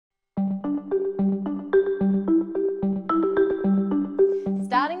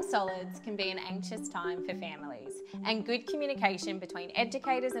be an anxious time for families, and good communication between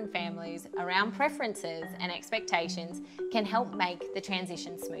educators and families around preferences and expectations can help make the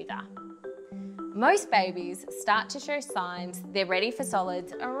transition smoother. Most babies start to show signs they're ready for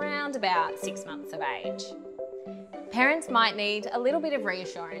solids around about 6 months of age. Parents might need a little bit of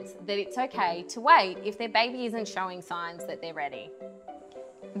reassurance that it's okay to wait if their baby isn't showing signs that they're ready.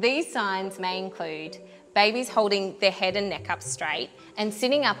 These signs may include babies holding their head and neck up straight and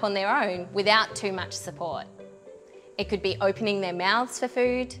sitting up on their own without too much support. It could be opening their mouths for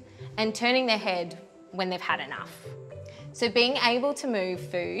food and turning their head when they've had enough. So being able to move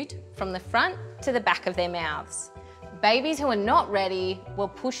food from the front to the back of their mouths. Babies who are not ready will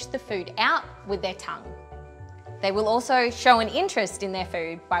push the food out with their tongue. They will also show an interest in their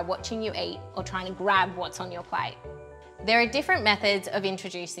food by watching you eat or trying to grab what's on your plate. There are different methods of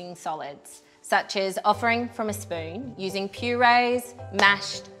introducing solids, such as offering from a spoon, using purees,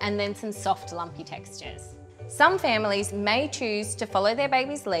 mashed, and then some soft lumpy textures. Some families may choose to follow their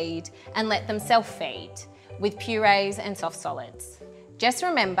baby's lead and let them self-feed with purees and soft solids. Just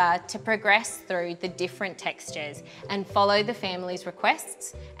remember to progress through the different textures and follow the family's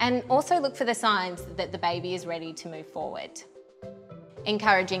requests, and also look for the signs that the baby is ready to move forward.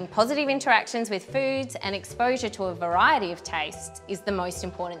 Encouraging positive interactions with foods and exposure to a variety of tastes is the most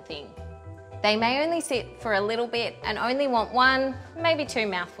important thing. They may only sit for a little bit and only want 1, maybe 2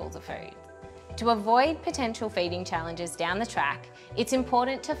 mouthfuls of food. To avoid potential feeding challenges down the track, it's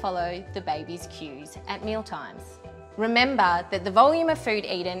important to follow the baby's cues at mealtimes. Remember that the volume of food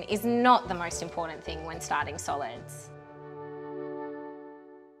eaten is not the most important thing when starting solids.